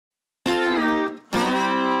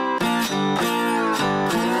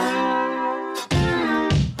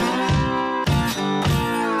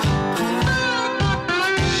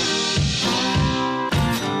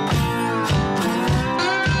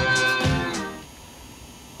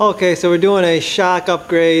Okay, so we're doing a shock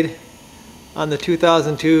upgrade on the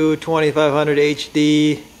 2002 2500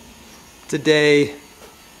 HD today.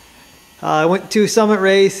 I went to Summit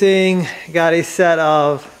Racing, got a set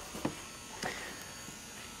of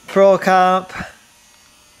Pro Comp,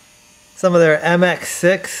 some of their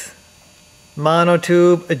MX6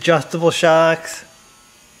 monotube adjustable shocks.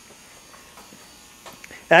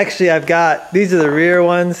 Actually, I've got, these are the rear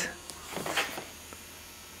ones.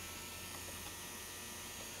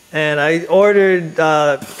 And I ordered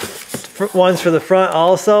ones for the front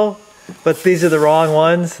also, but these are the wrong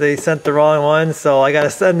ones. They sent the wrong ones, so I gotta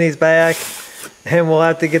send these back and we'll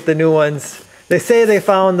have to get the new ones. They say they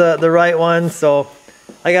found the right ones, so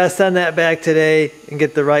I gotta send that back today and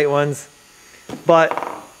get the right ones. But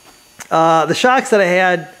the shocks that I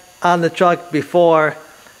had on the truck before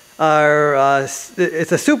are,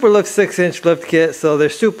 it's a Super Lift 6-inch lift kit, so they're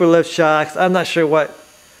Super Lift shocks. I'm not sure what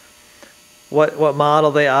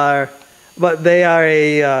model they are, but they are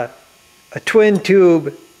a twin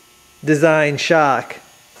tube design shock.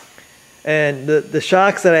 And the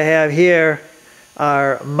shocks that I have here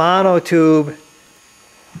are monotube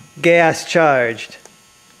gas charged.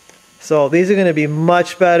 So these are going to be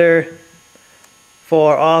much better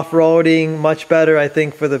for off-roading, much better I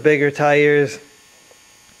think for the bigger tires,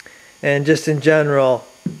 and just in general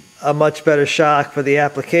a much better shock for the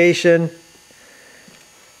application.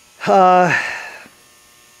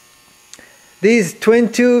 These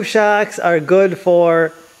twin tube shocks are good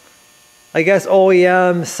for, I guess,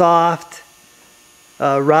 OEM soft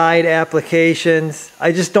ride applications.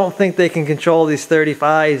 I just don't think they can control these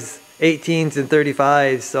 35s, 18s and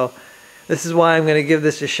 35s. So this is why I'm going to give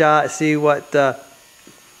this a shot, see what the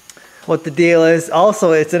deal is.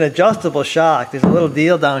 Also, it's an adjustable shock. There's a little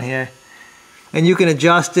deal down here, and you can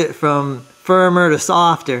adjust it from firmer to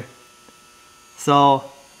softer. So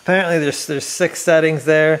apparently there's 6 settings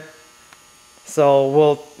there. So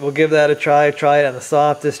we'll give that a try. Try it on the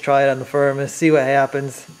softest, try it on the firmest, see what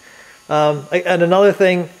happens. And another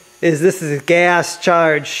thing is this is a gas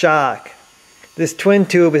charged shock. This twin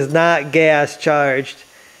tube is not gas charged,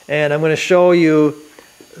 and I'm going to show you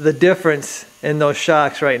the difference in those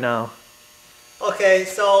shocks right now. Okay,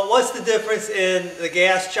 so what's the difference in the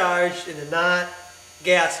gas charged and the not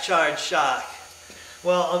gas charged shock?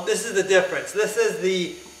 Well, this is the difference. This is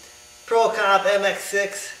the Pro Comp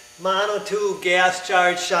MX6 monotube gas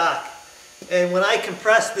charged shock. And when I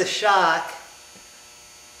compress the shock,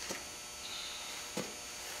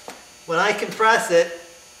 when I compress it,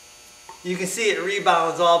 you can see it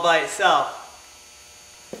rebounds all by itself.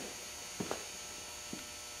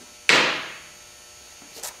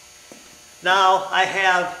 Now I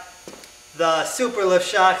have the Super Lift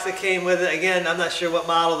shocks that came with it. Again, I'm not sure what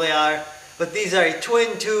model they are, but these are a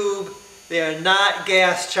twin tube. They are not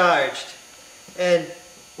gas charged. And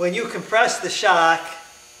when you compress the shock,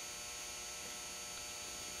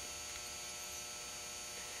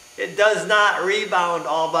 it does not rebound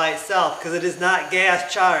all by itself because it is not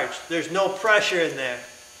gas charged. There's no pressure in there.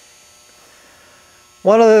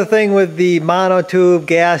 One other thing with the monotube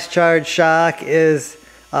gas charged shock is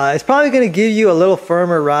it's probably going to give you a little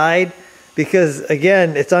firmer ride because,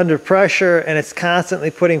 again, it's under pressure and it's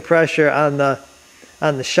constantly putting pressure on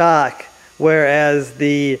the shock, whereas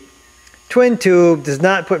the twin tube does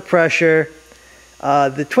not put pressure.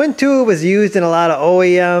 The twin tube is used in a lot of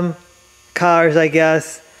OEM cars, I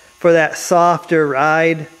guess, for that softer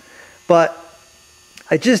ride, but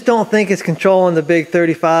I just don't think it's controlling the big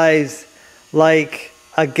 35s like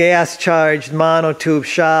a gas charged monotube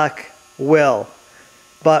shock will.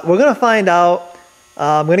 But we're going to find out.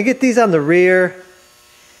 I'm going to get these on the rear.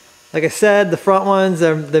 Like I said, the front ones,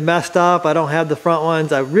 they messed up. I don't have the front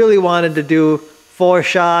ones. I really wanted to do 4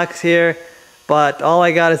 shocks here, but all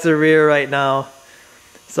I got is the rear right now.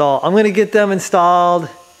 So I'm going to get them installed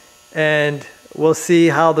and we'll see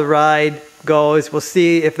how the ride goes. We'll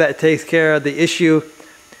see if that takes care of the issue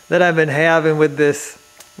that I've been having with this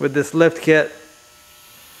lift kit.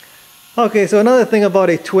 Okay, so another thing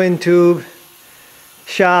about a twin tube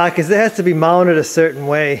shock is it has to be mounted a certain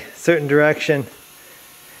way, certain direction.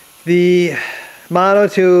 The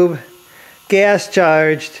monotube gas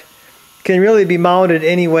charged can really be mounted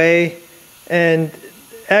any way, and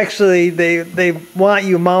actually they want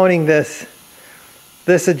you mounting this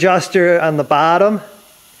adjuster on the bottom,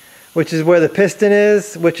 which is where the piston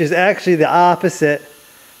is, which is actually the opposite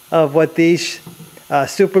of what these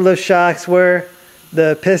Super Lift shocks were.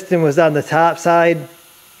 The piston was on the top side.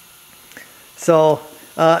 So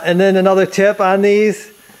and then another tip on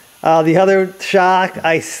these, the other shock,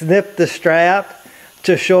 I snipped the strap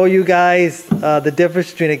to show you guys the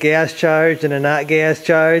difference between a gas charged and a not gas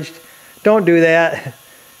charged. Don't do that.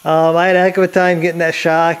 I had a heck of a time getting that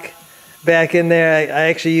shock back in there. I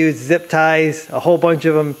actually used zip ties, a whole bunch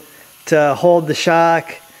of them, to hold the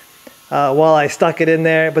shock while I stuck it in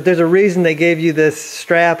there. But there's a reason they gave you this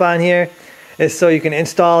strap on here, is so you can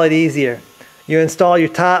install it easier. You install your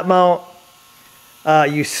top mount,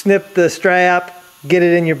 you snip the strap, get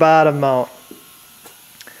it in your bottom mount.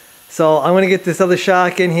 So I'm going to get this other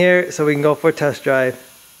shock in here so we can go for a test drive.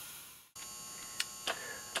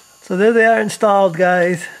 So there they are installed,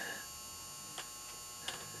 guys.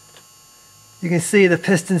 You can see the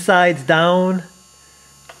piston side's down.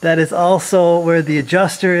 That is also where the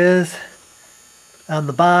adjuster is, on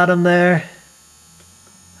the bottom there.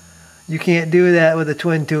 You can't do that with a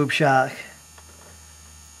twin tube shock.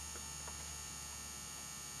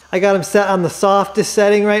 I got them set on the softest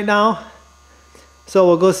setting right now. So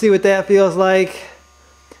we'll go see what that feels like.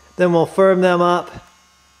 Then we'll firm them up.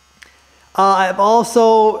 I've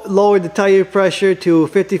also lowered the tire pressure to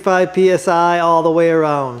 55 psi all the way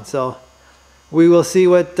around. So we will see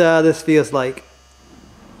what this feels like.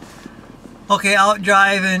 Okay, out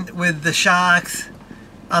driving with the shocks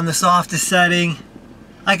on the softest setting.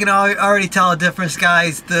 I can already tell a difference,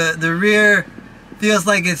 guys. The rear feels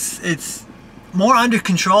like it's more under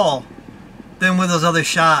control than with those other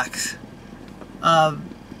shocks. A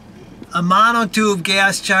monotube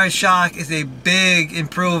gas charged shock is a big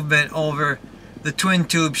improvement over the twin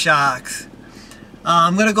tube shocks.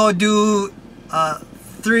 I'm gonna go do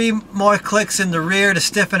 3 more clicks in the rear to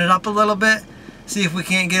stiffen it up a little bit. See if we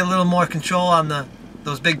can't get a little more control on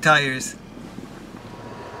those big tires.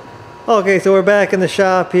 Okay, so we're back in the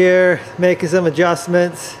shop here, making some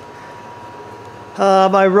adjustments.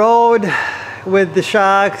 I rode with the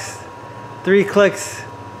shocks, 3 clicks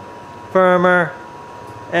firmer,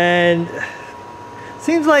 and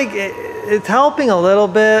seems like it's helping a little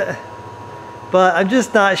bit, but I'm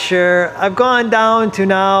just not sure. I've gone down to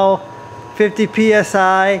now 50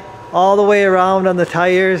 psi all the way around on the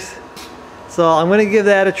tires. So I'm going to give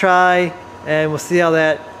that a try and we'll see how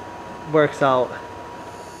that works out.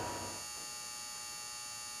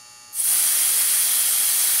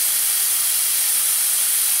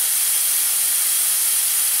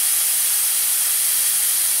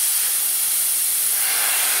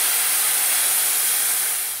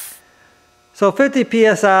 So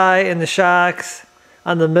 50 psi in the shocks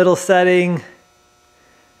on the middle setting.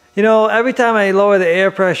 You know, every time I lower the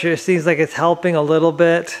air pressure, it seems like it's helping a little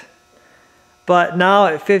bit. But now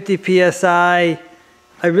at 50 psi,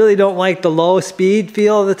 I really don't like the low speed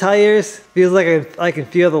feel of the tires. Feels like I can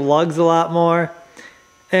feel the lugs a lot more.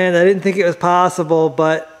 And I didn't think it was possible,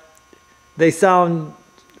 but they sound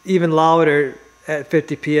even louder at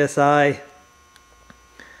 50 psi.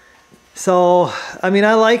 So, I mean,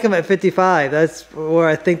 I like them at 55. That's where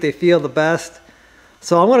I think they feel the best.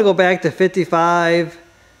 So I'm going to go back to 55.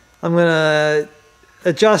 I'm going to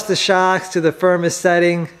adjust the shocks to the firmest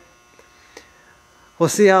setting. We'll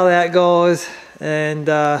see how that goes, and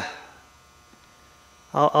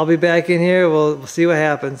I'll be back in here. We'll see what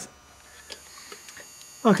happens.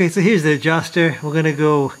 Okay, so here's the adjuster. We're going to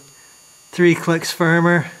go 3 clicks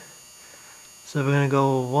firmer. So we're going to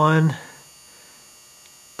go 1,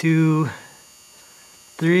 2,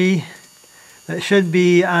 3. That should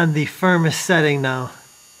be on the firmest setting now.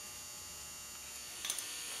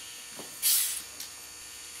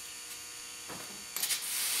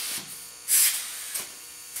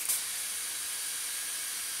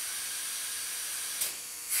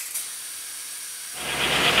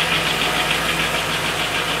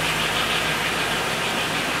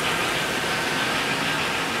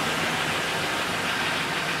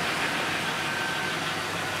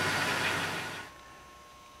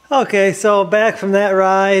 Okay, so back from that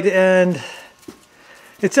ride, and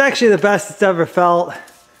it's actually the best it's ever felt.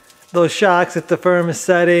 Those shocks at the firmest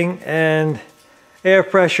setting and air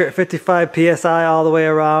pressure at 55 psi all the way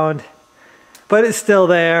around. But it's still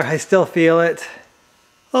there, I still feel it.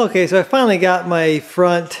 Okay, so I finally got my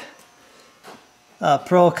front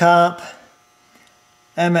Pro Comp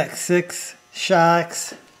MX6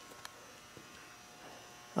 shocks.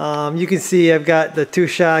 You can see I've got the 2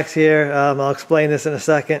 shocks here. I'll explain this in a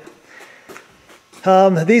second.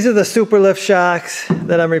 These are the super lift shocks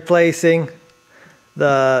that I'm replacing.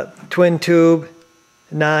 The twin tube,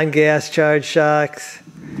 non-gas charged shocks.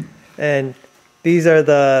 And these are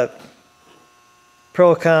the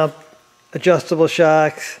Pro Comp adjustable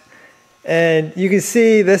shocks. And you can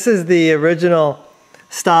see this is the original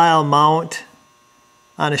style mount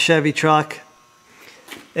on a Chevy truck.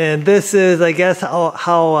 And this is, I guess,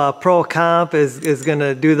 how Pro Comp is going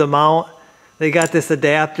to do the mount. They got this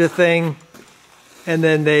adapter thing, and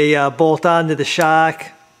then they bolt onto the shock.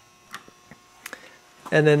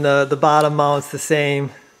 and then the bottom mount's the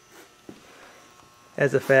same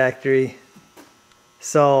as a factory.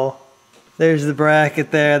 So there's the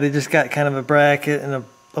bracket there. They just got kind of a bracket and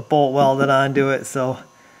a bolt welded onto it. So,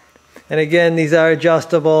 and again, these are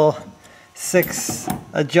adjustable. 6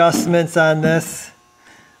 adjustments on this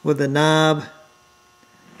with a knob,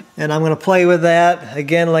 and I'm going to play with that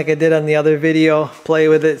again like I did on the other video. Play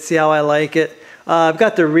with it, see how I like it. I've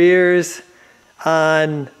got the rears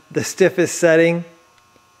on the stiffest setting,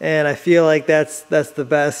 and I feel like that's the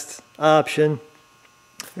best option,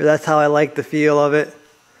 or that's how I like the feel of it.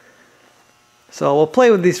 So we'll play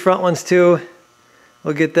with these front ones too.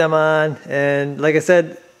 We'll get them on, and like I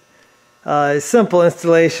said, simple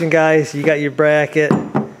installation, guys. You got your bracket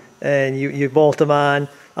and you bolt them on.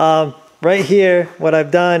 Right here, what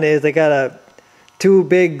I've done is I got 2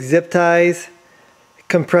 big zip ties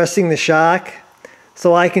compressing the shock,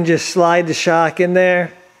 so I can just slide the shock in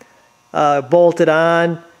there, bolt it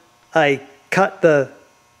on. I cut the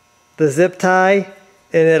zip tie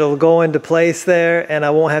and it'll go into place there, and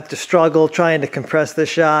I won't have to struggle trying to compress the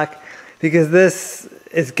shock, because this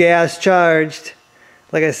is gas charged,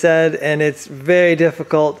 like I said, and it's very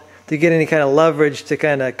difficult to get any kind of leverage to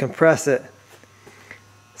kind of compress it.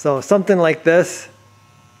 So something like this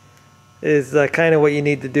is kind of what you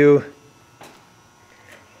need to do.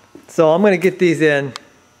 So I'm going to get these in.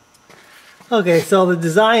 Okay, so the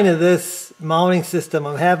design of this mounting system,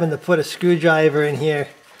 I'm having to put a screwdriver in here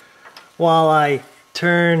while I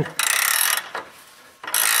turn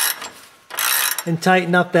and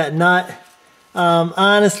tighten up that nut.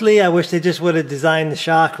 Honestly, I wish they just would have designed the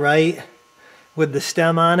shock right with the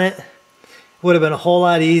stem on it. Would have been a whole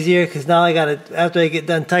lot easier, because now I gotta, after I get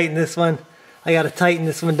done tightening this one, I gotta tighten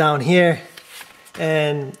this one down here,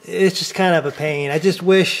 and it's just kind of a pain. I just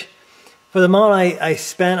wish, for the amount I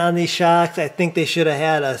spent on these shocks, I think they should have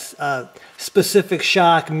had a specific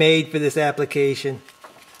shock made for this application.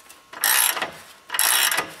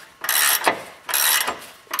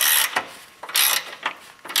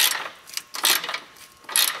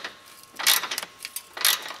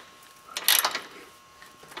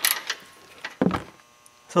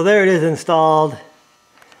 So there it is installed,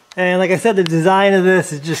 and like I said, the design of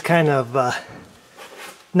this is just kind of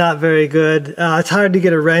not very good. It's hard to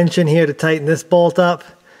get a wrench in here to tighten this bolt up,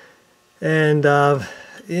 and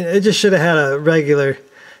it just should have had a regular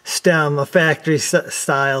stem, a factory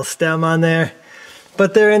style stem on there.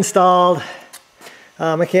 But they're installed.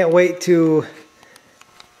 I can't wait to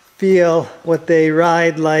feel what they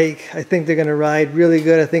ride like. I think they're going to ride really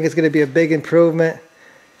good. I think it's going to be a big improvement.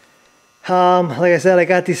 Like I said, I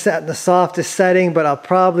got these set in the softest setting, but I'll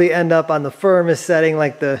probably end up on the firmest setting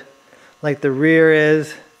like the rear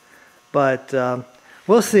is. But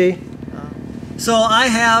we'll see. So I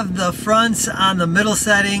have the fronts on the middle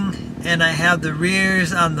setting, and I have the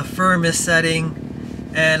rears on the firmest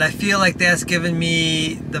setting, and I feel like that's given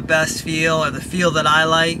me the best feel, or the feel that I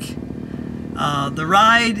like. The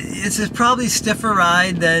ride, it's a probably stiffer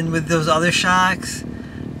ride than with those other shocks,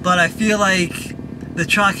 but I feel like the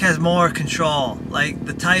truck has more control. Like,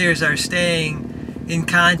 the tires are staying in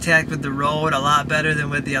contact with the road a lot better than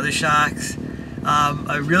with the other shocks.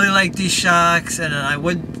 I really like these shocks, and I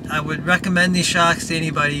would recommend these shocks to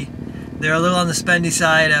anybody. They're a little on the spendy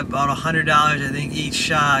side, at about $100 I think each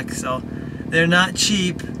shock, so they're not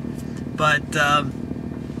cheap, but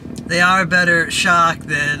they are a better shock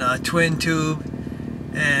than a twin tube,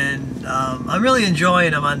 and I'm really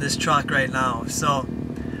enjoying them on this truck right now. So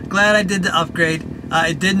glad I did the upgrade.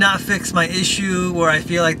 It did not fix my issue where I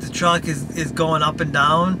feel like the truck is going up and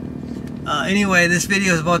down. Anyway, this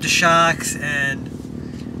video is about the shocks, and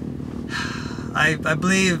I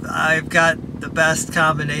believe I've got the best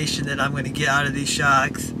combination that I'm going to get out of these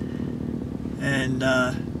shocks. And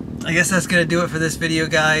I guess that's going to do it for this video,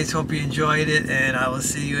 guys. Hope you enjoyed it, and I will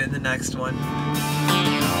see you in the next one.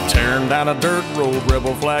 Tearing down a dirt road,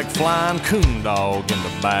 rebel flag flying, coon dog in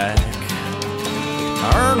the back.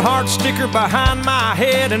 Earnhardt sticker behind my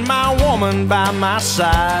head and my woman by my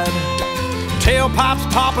side.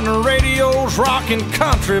 Tailpipes popping, the radio's rocking,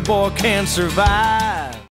 country boy can survive.